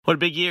What a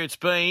big year it's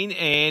been,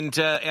 and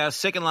our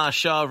second last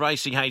show of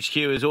Racing HQ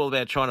is all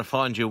about trying to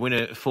find you a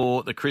winner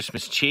for the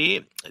Christmas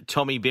cheer.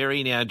 Tommy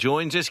Berry now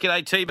joins us.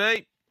 G'day, TB.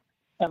 Hey,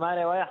 mate,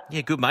 how are you?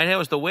 Yeah, good, mate. How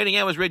was the wedding?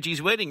 How was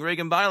Reggie's wedding,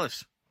 Regan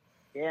Bayless?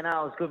 Yeah, no,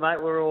 it was good, mate.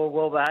 We were all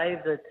well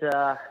behaved. It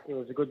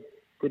was a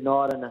good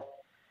night, and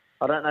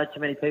I don't know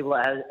too many people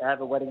that have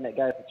a wedding that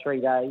go for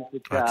 3 days.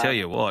 But, I tell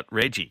you what,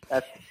 Reggie.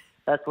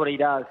 That's what he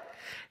does.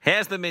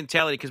 How's the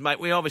mentality? Because, mate,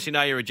 we obviously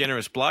know you're a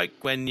generous bloke.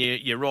 When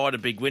you ride a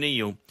big winner,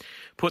 you'll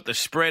put the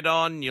spread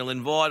on, you'll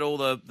invite all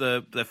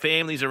the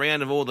families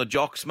around of all the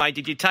jocks. Mate,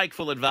 did you take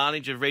full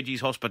advantage of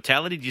Reggie's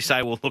hospitality? Did you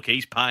say, well, look,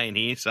 he's paying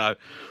here, so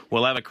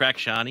we'll have a crack,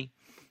 Shani?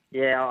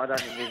 Yeah, I don't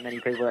think there's many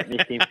people that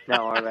missed him.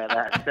 Don't worry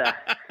about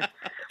that.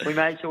 So, we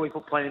made sure we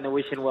put plenty in the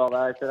wishing well,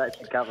 though, so that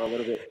should cover a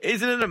little bit.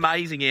 Isn't it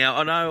amazing how,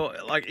 I know,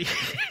 like,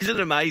 isn't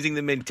it amazing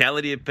the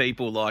mentality of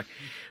people? Like,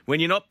 when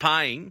you're not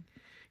paying,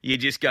 you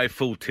just go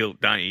full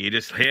tilt, don't you?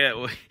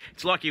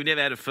 It's like you've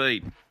never had a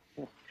feed.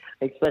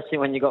 Especially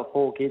when you've got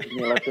 4 kids and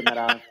you're left in that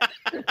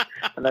home.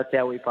 And that's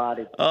how we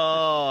partied.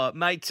 Oh,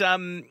 mate,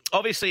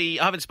 obviously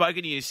I haven't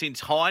spoken to you since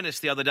Highness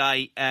the other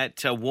day at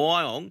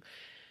Wyong.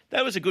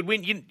 That was a good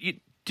win. You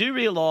do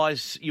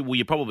realise, well,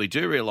 you probably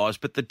do realise,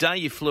 but the day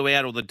you flew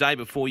out or the day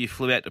before you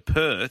flew out to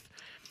Perth,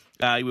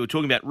 we were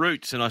talking about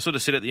routes, and I sort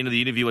of said at the end of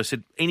the interview, I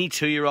said, any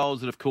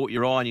 2-year-olds that have caught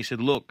your eye? And you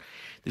said, look,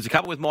 there's a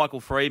couple with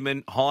Michael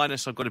Freedman,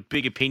 Highness I've got a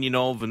big opinion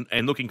of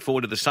and looking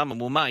forward to the summer.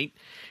 Well, mate,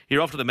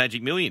 you're off to the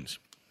Magic Millions.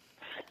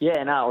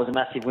 Yeah, no, it was a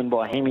massive win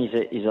by him.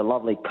 He's a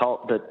lovely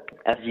colt, but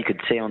as you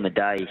could see on the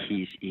day,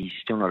 he's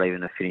still not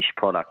even a finished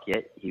product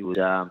yet. He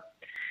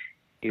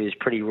was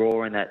pretty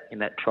raw in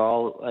that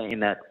trial,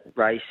 in that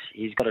race.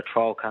 He's got a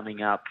trial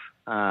coming up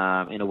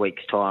in a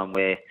week's time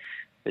where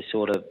we're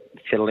sort of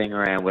fiddling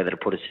around whether to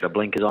put a set of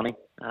blinkers on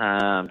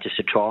him, just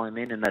to trial him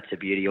in, and that's the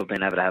beauty of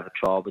being able to have a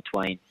trial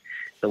between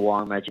the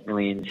Wyong Magic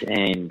Millions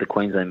and the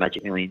Queensland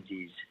Magic Millions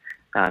is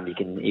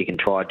you can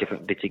try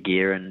different bits of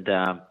gear, and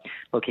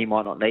look, he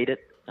might not need it,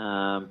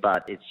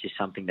 but it's just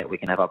something that we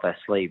can have up our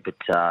sleeve.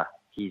 But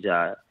he's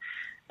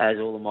as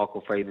all the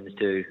Michael Freedmans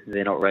do,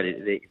 they're not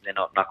ready. They're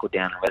not knuckled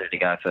down and ready to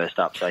go first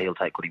up, so he'll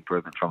take good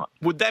improvement from it.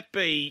 Would that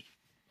be,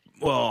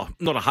 well,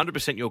 not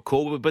 100% your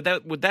call,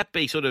 but would that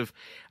be sort of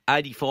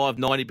 85,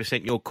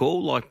 90% your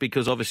call? Like,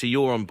 because obviously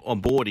you're on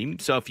board him,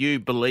 so if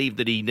you believe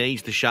that he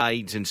needs the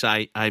shades and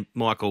say, hey,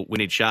 Michael, we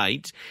need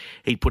shades,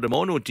 he'd put them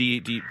on, or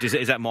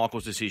is that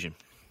Michael's decision?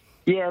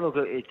 Yeah, look,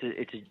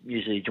 it's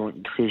usually a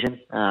joint decision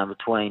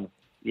between,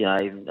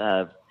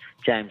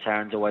 James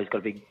Harron's always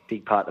got a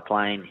big part to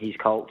play in his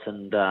colts,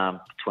 and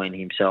between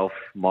himself,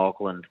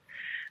 Michael, and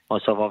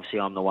myself. Obviously,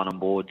 I'm the one on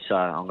board, so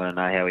I'm going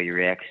to know how he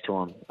reacts to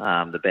him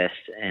the best,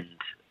 and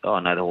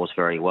I know the horse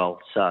very well.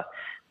 So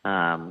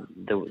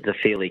the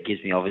feel he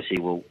gives me obviously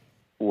will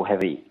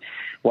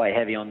weigh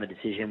heavy on the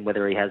decision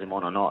whether he has him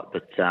on or not.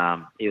 But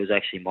it was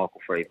actually Michael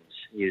Freedman's.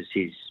 It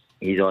was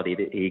his idea.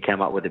 He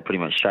came up with it pretty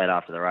much straight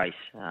after the race.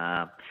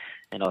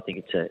 And I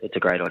think it's a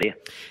great idea.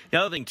 The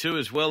other thing too,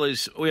 as well,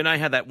 is we know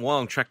how that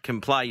Wyong track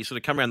can play. You sort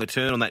of come around the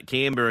turn on that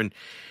camber, and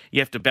you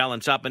have to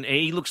balance up. And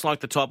he looks like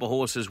the type of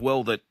horse as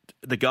well that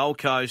the Gold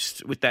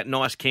Coast, with that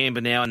nice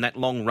camber now and that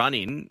long run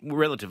in,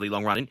 relatively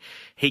long run in,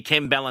 he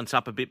can balance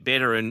up a bit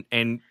better and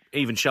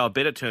even show a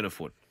better turn of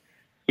foot.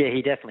 Yeah,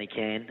 he definitely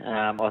can.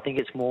 I think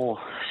it's more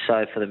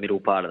so for the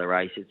middle part of the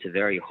race. It's a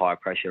very high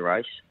pressure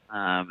race,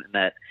 and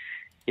that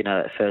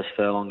that first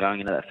furlong going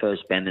into that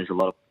first bend, there's a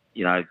lot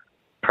of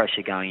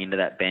pressure going into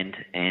that bend,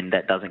 and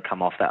that doesn't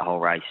come off that whole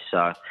race.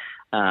 So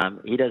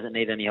he doesn't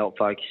need any help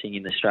focusing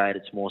in the straight.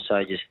 It's more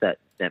so just that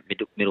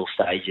middle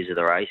stages of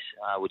the race,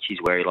 which is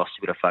where he lost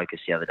a bit of focus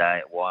the other day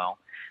at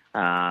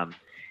Wyong.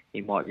 He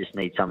might just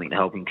need something to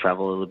help him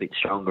travel a little bit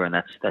stronger, and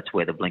that's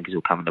where the blinkers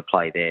will come into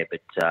play there.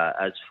 But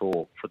as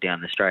for down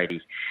the straight,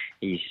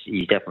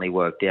 he's definitely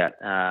worked out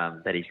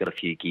that he's got a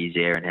few gears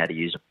there and how to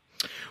use them.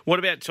 What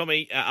about,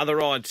 Tommy, other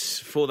rides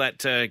for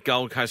that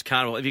Gold Coast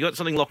Carnival? Have you got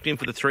something locked in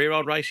for the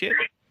 3-year-old race yet?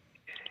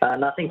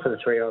 Nothing for the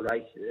 3-year-old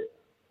race.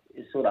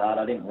 It's sort of hard.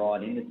 I didn't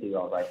ride in the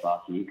 2-year-old race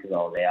last year because I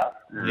was out.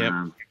 Yep.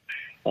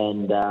 I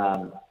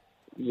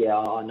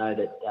know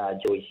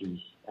that Joyce's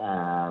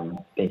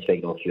been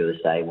speaking to a few of the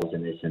stables,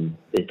 and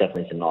there's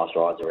definitely some nice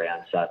rides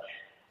around. So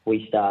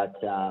we start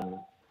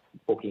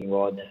booking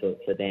rides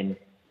for them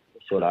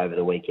sort of over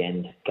the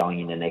weekend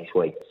going into next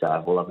week.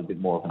 So we'll have a bit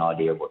more of an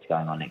idea of what's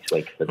going on next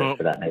week for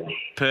that meeting.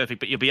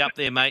 Perfect. But you'll be up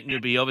there, mate, and you'll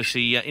be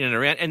obviously in and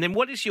around. And then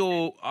what is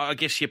your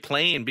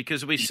plan?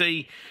 Because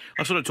I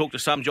sort of talk to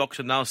some jocks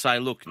and they'll say,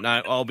 look,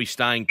 no, I'll be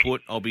staying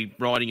put. I'll be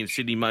riding in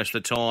Sydney most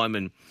of the time.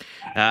 And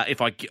if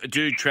I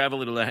do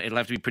travel, it'll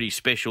have to be pretty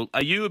special.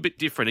 Are you a bit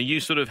different? Are you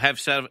sort of have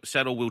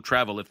saddle will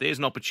travel? If there's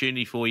an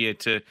opportunity for you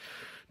to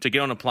get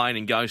on a plane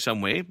and go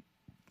somewhere,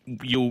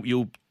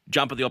 you'll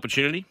jump at the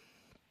opportunity?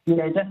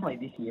 Yeah, definitely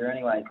this year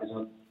anyway,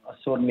 because I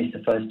sort of missed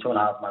the first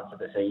 2.5 months of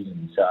the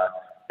season, so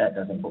that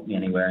doesn't put me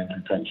anywhere in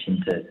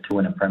contention to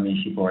win a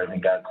premiership or even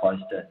go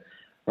close to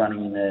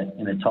running in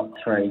the top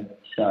 3.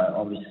 So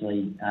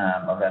obviously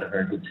I've had a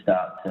very good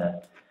start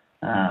to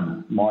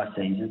my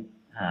season,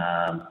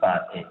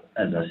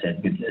 As I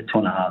said, with a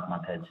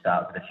 2.5-month head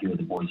start with a few of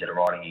the boys that are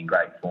riding in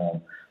great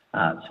form,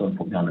 sort of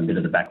put me on a bit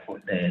of the back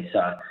foot there.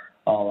 So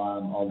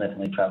I'll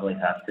definitely travel if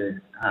I have to.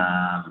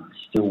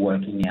 Still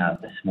working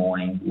out this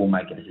morning. We'll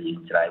make a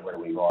decision today whether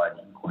we ride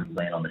in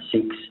Queensland on the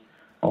 6th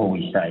or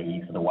we stay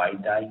here for the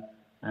Wave Day.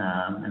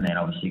 And then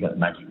obviously you've got the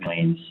Magic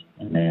Millions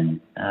and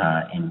then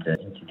into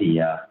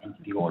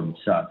the autumn.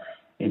 So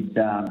it's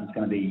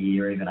going to be a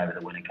year even over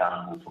the winter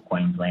carnival for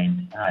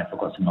Queensland. If I've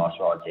got some nice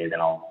rides there,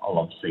 then I'll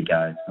obviously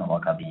go. It's not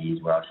like other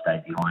years where I've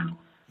stayed behind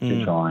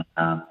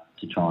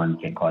to try and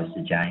get close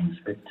to James.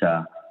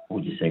 But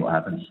we'll just see what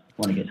happens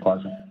when it gets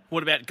closer.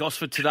 What about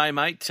Gosford today,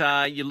 mate?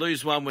 You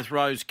lose one with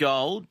Rose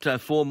Gold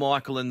for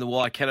Michael and the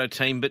Waikato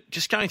team. But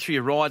just going through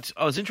your rides,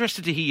 I was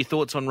interested to hear your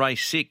thoughts on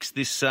race 6,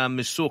 this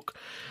Miss Sook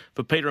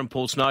for Peter and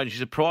Paul Snowden.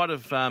 She's a pride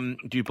of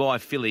Dubai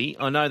filly.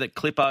 I know that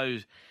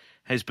Clippo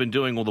has been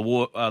doing all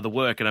the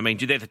work, and I mean,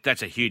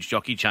 that's a huge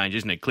jockey change,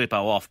 isn't it?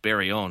 Clippo off,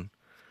 Berry on.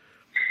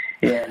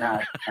 Yeah,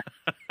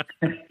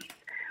 no.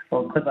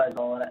 Well, Clippo's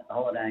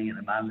holidaying at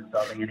the moment, so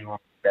I think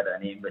anyone's better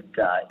than him. But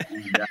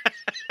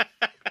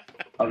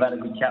I've had a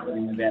good chat with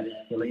him about this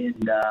filly,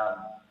 and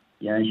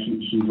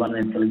she's one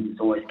of them fillies that's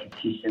always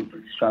consistent,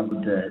 but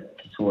struggled to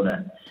sort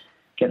of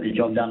get the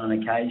job done on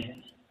occasions.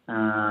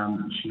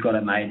 She got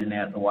her maiden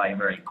out of the way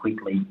very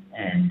quickly,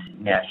 and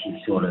now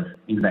she's sort of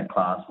into that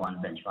Class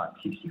 1 benchmark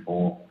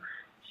 64,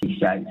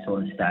 68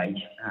 sort of stage.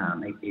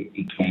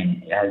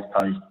 It has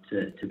posed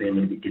to be a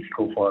little bit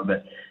difficult for her,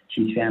 but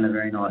she's found a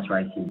very nice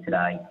race here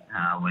today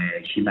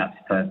where she maps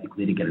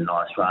perfectly to get a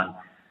nice run.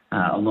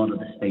 A lot of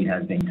the speed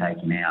has been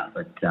taken out,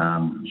 but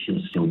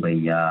she'll still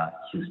be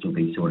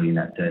sort of in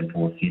that 3rd,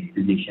 4th, 5th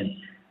position.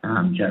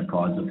 Joe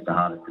Price looks the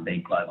hardest to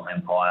beat, Global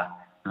Empire,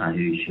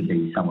 who should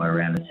be somewhere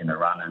around us in the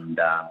run. And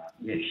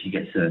if she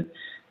gets the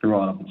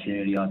right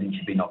opportunity, I think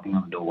she'll be knocking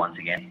on the door once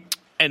again.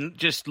 And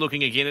just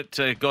looking again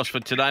at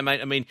Gosford today,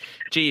 mate, I mean,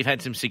 you've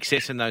had some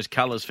success in those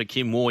colours for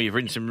Kim Moore. You've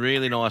ridden some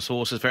really nice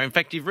horses for her. In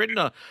fact, you've ridden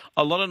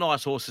a lot of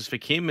nice horses for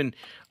Kim, and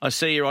I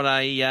see you're on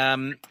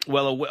a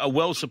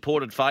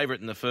well-supported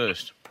favourite in the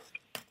first.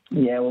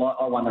 Yeah, well,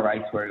 I won the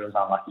race where it was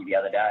unlucky the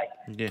other day.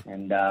 Yeah.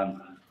 And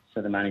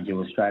so the manager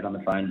was straight on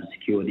the phone to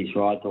secure this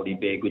ride, thought he'd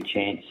be a good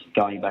chance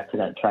going back to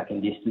that track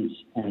and distance,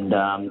 and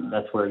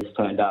that's where he's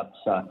turned up.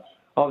 So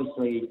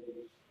obviously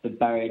the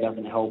barrier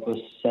doesn't help us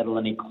settle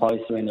any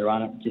closer in the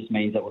run. It just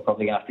means that we're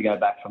probably going to have to go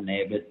back from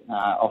there. But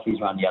off his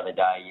run the other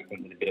day, you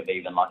think with a bit of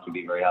even luck, he'd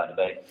be very hard to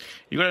beat.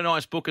 You've got a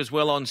nice book as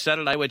well on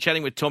Saturday. We're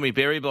chatting with Tommy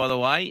Berry, by the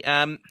way.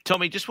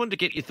 Tommy, just wanted to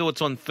get your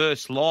thoughts on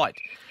First Light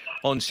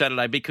on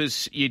Saturday,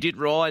 because you did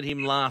ride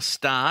him last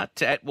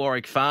start at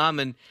Warwick Farm,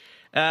 and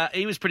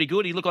he was pretty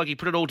good. He looked like he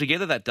put it all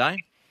together that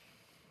day.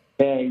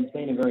 Yeah, he's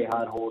been a very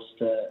hard horse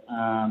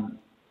to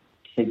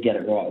get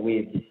it right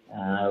with.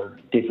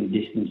 Different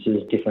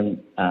distances, different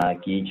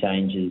gear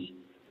changes,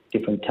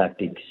 different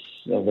tactics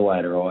of the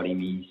way to ride him.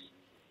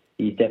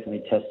 He's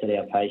definitely tested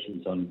our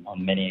patience on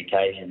many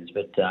occasions.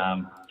 But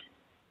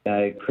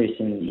Chris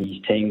and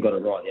his team got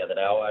it right the other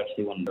day. I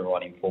actually wanted to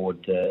ride him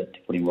forward to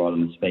put him right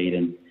on the speed,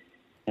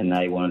 and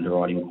they wanted to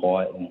ride him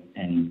quiet,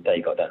 and they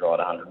got that right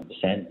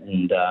 100%.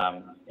 And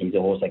he's a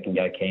horse that can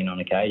go keen on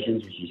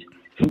occasions, which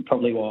is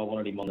probably why I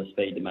wanted him on the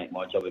speed to make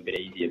my job a bit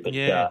easier. But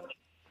yeah.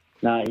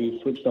 No, he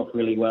switched off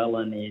really well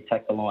and he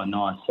attacked the line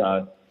nice.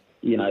 So,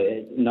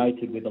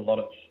 noted with a lot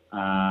of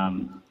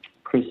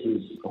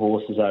Chris's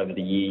horses over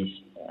the years,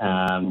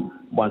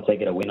 once they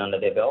get a win under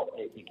their belt,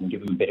 it can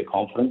give them a bit of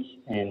confidence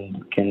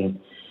and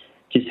can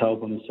just help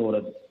them sort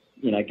of,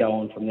 go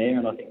on from there.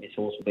 And I think this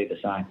horse will be the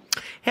same.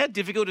 How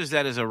difficult is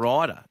that as a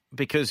rider?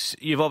 Because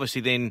you've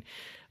obviously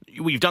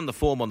you've done the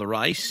form on the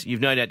race.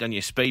 You've no doubt done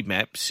your speed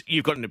maps.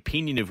 You've got an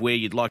opinion of where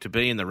you'd like to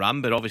be in the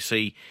run, but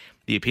obviously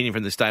the opinion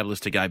from the stable is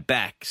to go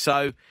back.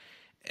 So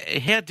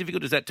how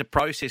difficult is that to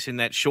process in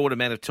that short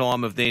amount of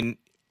time of then,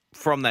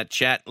 from that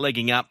chat,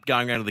 legging up,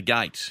 going around to the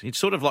gates? It's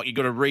sort of like you've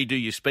got to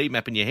redo your speed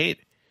map in your head.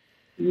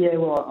 Yeah,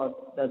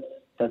 well,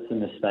 that's a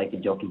mistake a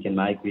jockey can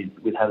make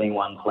with having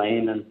one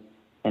plan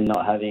and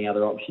not having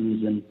other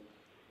options. And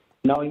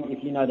knowing,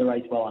 if you know the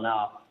race well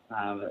enough,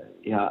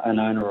 an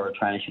owner or a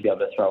trainer should be able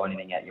to throw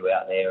anything at you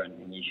out there,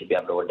 and you should be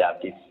able to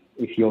adapt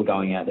if you're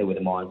going out there with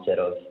a mindset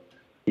of,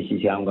 this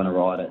is how I'm going to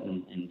ride it,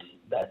 and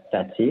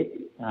that's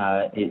it.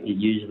 It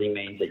usually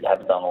means that you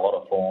haven't done a lot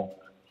of form.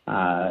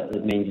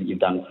 It means that you've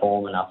done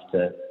form enough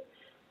to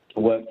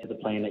work to the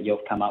plan that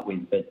you've come up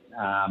with. But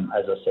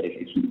as I said,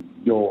 if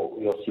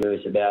you're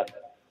serious about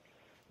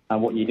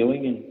what you're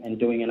doing and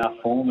doing enough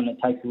form, and it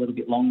takes a little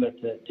bit longer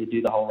to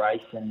do the whole race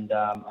and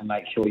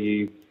make sure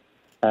you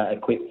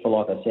equipped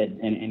for, like I said,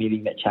 and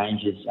anything that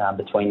changes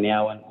between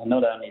now and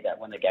not only that,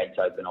 when the gates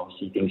open,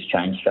 obviously things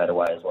change straight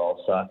away as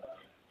well. So.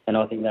 And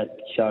I think that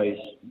shows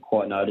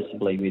quite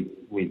noticeably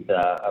with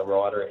a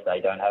rider if they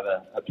don't have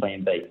a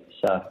plan B.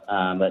 So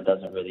that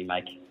doesn't really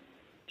make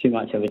too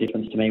much of a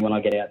difference to me when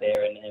I get out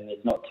there, and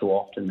it's not too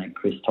often that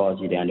Chris ties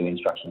you down to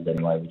instructions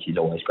anyway, which is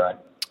always great.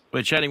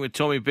 We're chatting with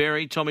Tommy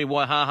Berry. Tommy,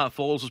 Waihaha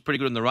Falls was pretty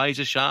good in the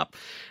razor sharp,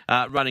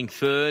 running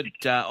third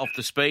off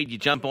the speed. You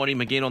jump on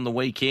him again on the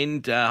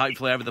weekend,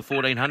 hopefully over the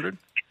 1400.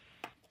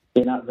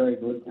 Yeah, no, very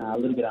good. A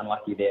little bit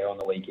unlucky there on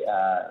the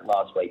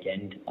last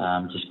weekend.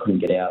 Just couldn't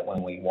get out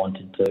when we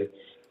wanted to.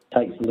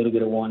 Takes a little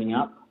bit of winding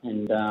up,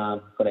 and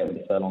got out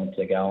with a furlong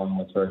to go and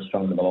was very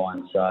strong to the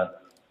line. So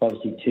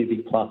obviously two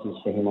big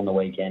pluses for him on the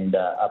weekend,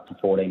 up to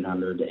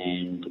 1400,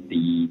 and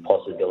the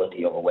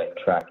possibility of a wet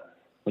track,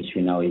 which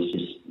we know he's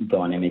just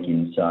dynamic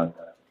in. So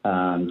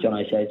John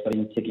O'Shea's got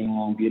him ticking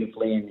along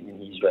beautifully,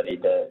 and he's ready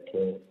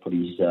to put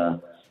his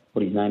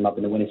name up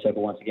in the winner's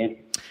circle once again.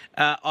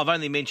 I've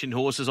only mentioned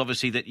horses,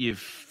 obviously, that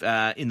you've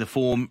in the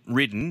form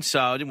ridden, so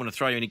I didn't want to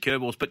throw you any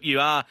curveballs, but you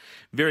are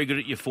very good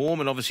at your form,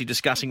 and obviously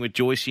discussing with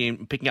Joyce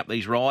and picking up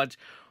these rides.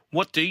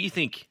 What do you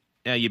think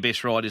your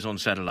best ride is on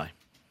Saturday?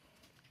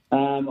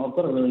 I've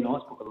got a really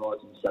nice book of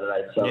rides on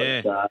Saturday, so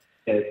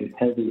it's a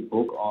competitive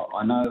book.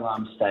 I know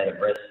State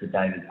of Rest for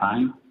David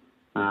Payne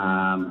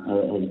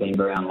has been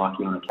very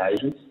unlucky on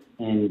occasions,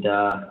 and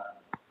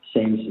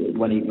seems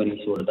when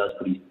he sort of does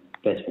put his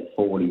best foot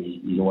forward,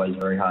 he's always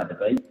very hard to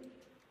beat.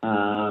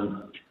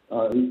 What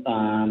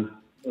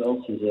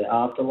else is there?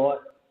 Afterlight,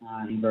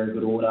 in very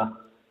good order.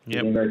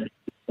 Yep. Very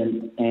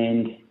consistent.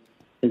 And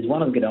there's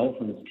one of the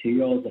Godolphins,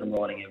 2-year-olds that I'm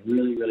riding, a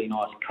really, really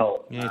nice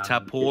colt. Yeah, If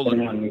Tarpaulin.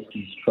 anyone missed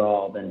his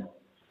trial, then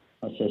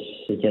I just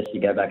suggest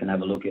you go back and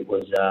have a look. It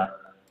was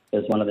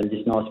one of them,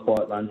 just nice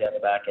quiet runs out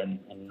the back and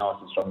nice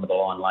and strong to the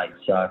line late.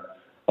 So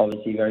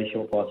obviously very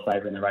short price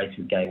favourite in the race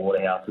with Gay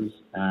Waterhouses.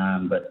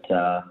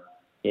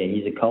 Yeah,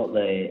 he's a colt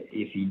there.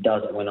 If he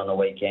doesn't win on the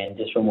weekend,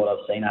 just from what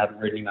I've seen, I haven't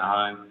ridden him at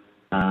home,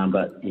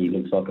 but he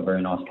looks like a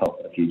very nice colt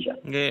for the future.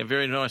 Yeah,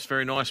 very nice,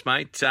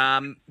 mate.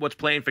 What's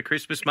planned for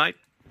Christmas, mate?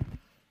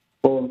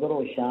 Well, we've got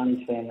all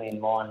Shani's family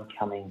and mine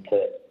coming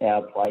to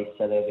our place,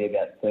 so there'll be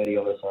about 30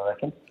 of us, I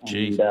reckon.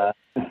 Gee.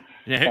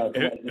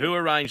 Who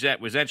arranged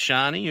that? Was that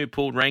Shani who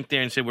pulled rank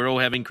there and said we're all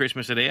having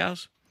Christmas at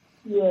ours?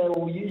 Yeah,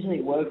 well, usually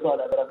it works like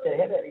that, but I said,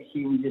 how about this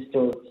year we just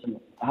do some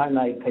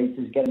homemade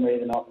pizzas, get them ready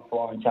the night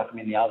before and chuck them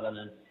in the oven?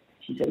 And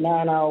she said, no,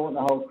 I want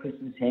the whole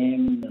Christmas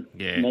ham,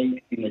 the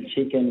meat and the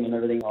chicken and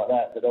everything like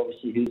that. But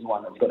obviously who's the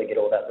one that's got to get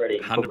all that ready?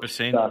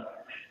 100%.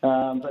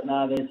 But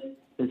no,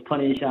 there's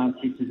plenty of Sean's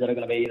sisters that are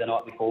going to be here the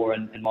night before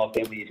and my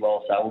family as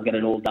well. So we'll get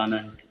it all done,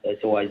 and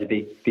it's always a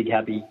big,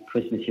 happy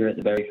Christmas here at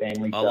the Berry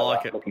family. I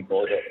like it. Looking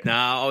forward to it. No,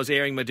 I was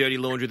airing my dirty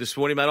laundry this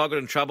morning, mate. I got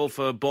in trouble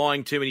for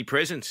buying too many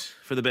presents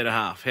for the better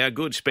half. How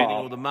good, spending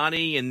all the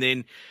money. And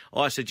then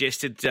I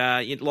suggested,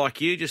 like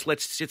you, just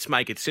let's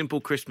make it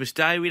simple Christmas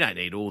Day. We don't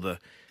need all the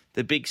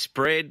big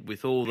spread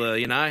with all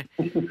the,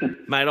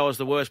 Mate, I was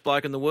the worst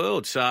bloke in the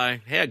world. So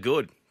how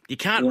good. You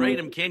can't read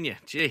them, can you?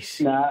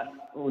 Jeez. No.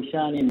 Well,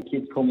 Shani and the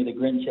kids call me the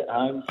Grinch at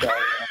home, so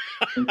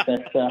I think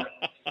that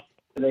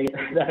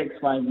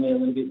explains me a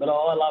little bit. But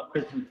I love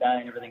Christmas Day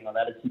and everything like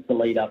that. It's just the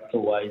lead up to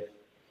always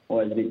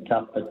a bit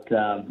tough. But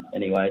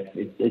anyway,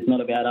 it's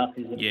not about us,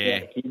 is it?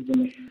 It's about the kids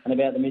and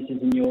about the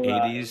missus in your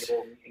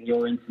in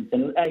your instance.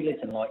 And hey,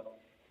 listen,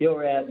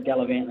 you're out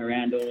gallivanting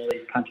around doing all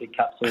these country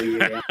cups all year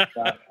round.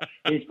 So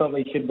this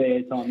probably should be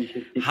a time you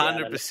should sit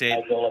 100%.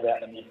 down and all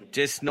about the missus.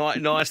 Just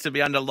nice to be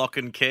under lock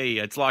and key.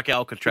 It's like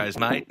Alcatraz,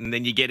 mate, and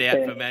then you get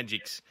out for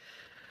magics.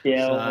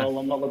 Yeah, well,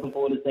 I'm not looking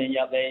forward to seeing you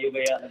up there. You'll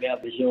be out and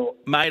about for sure.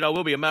 Mate, I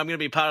will be. I'm going to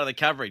be part of the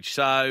coverage.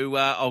 So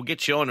I'll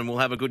get you on and we'll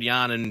have a good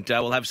yarn and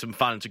we'll have some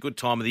fun. It's a good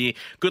time of the year.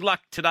 Good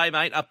luck today,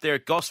 mate, up there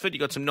at Gosford. You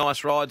got some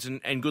nice rides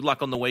and good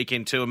luck on the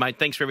weekend too. And, mate,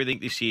 thanks for everything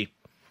this year.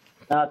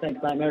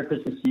 Thanks, mate. Merry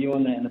Christmas to you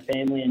and the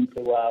family, and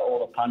to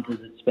all the punters.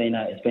 It's been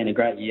a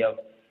great year. I've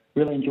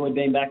really enjoyed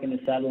being back in the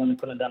saddle, and I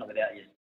couldn't have done it without you.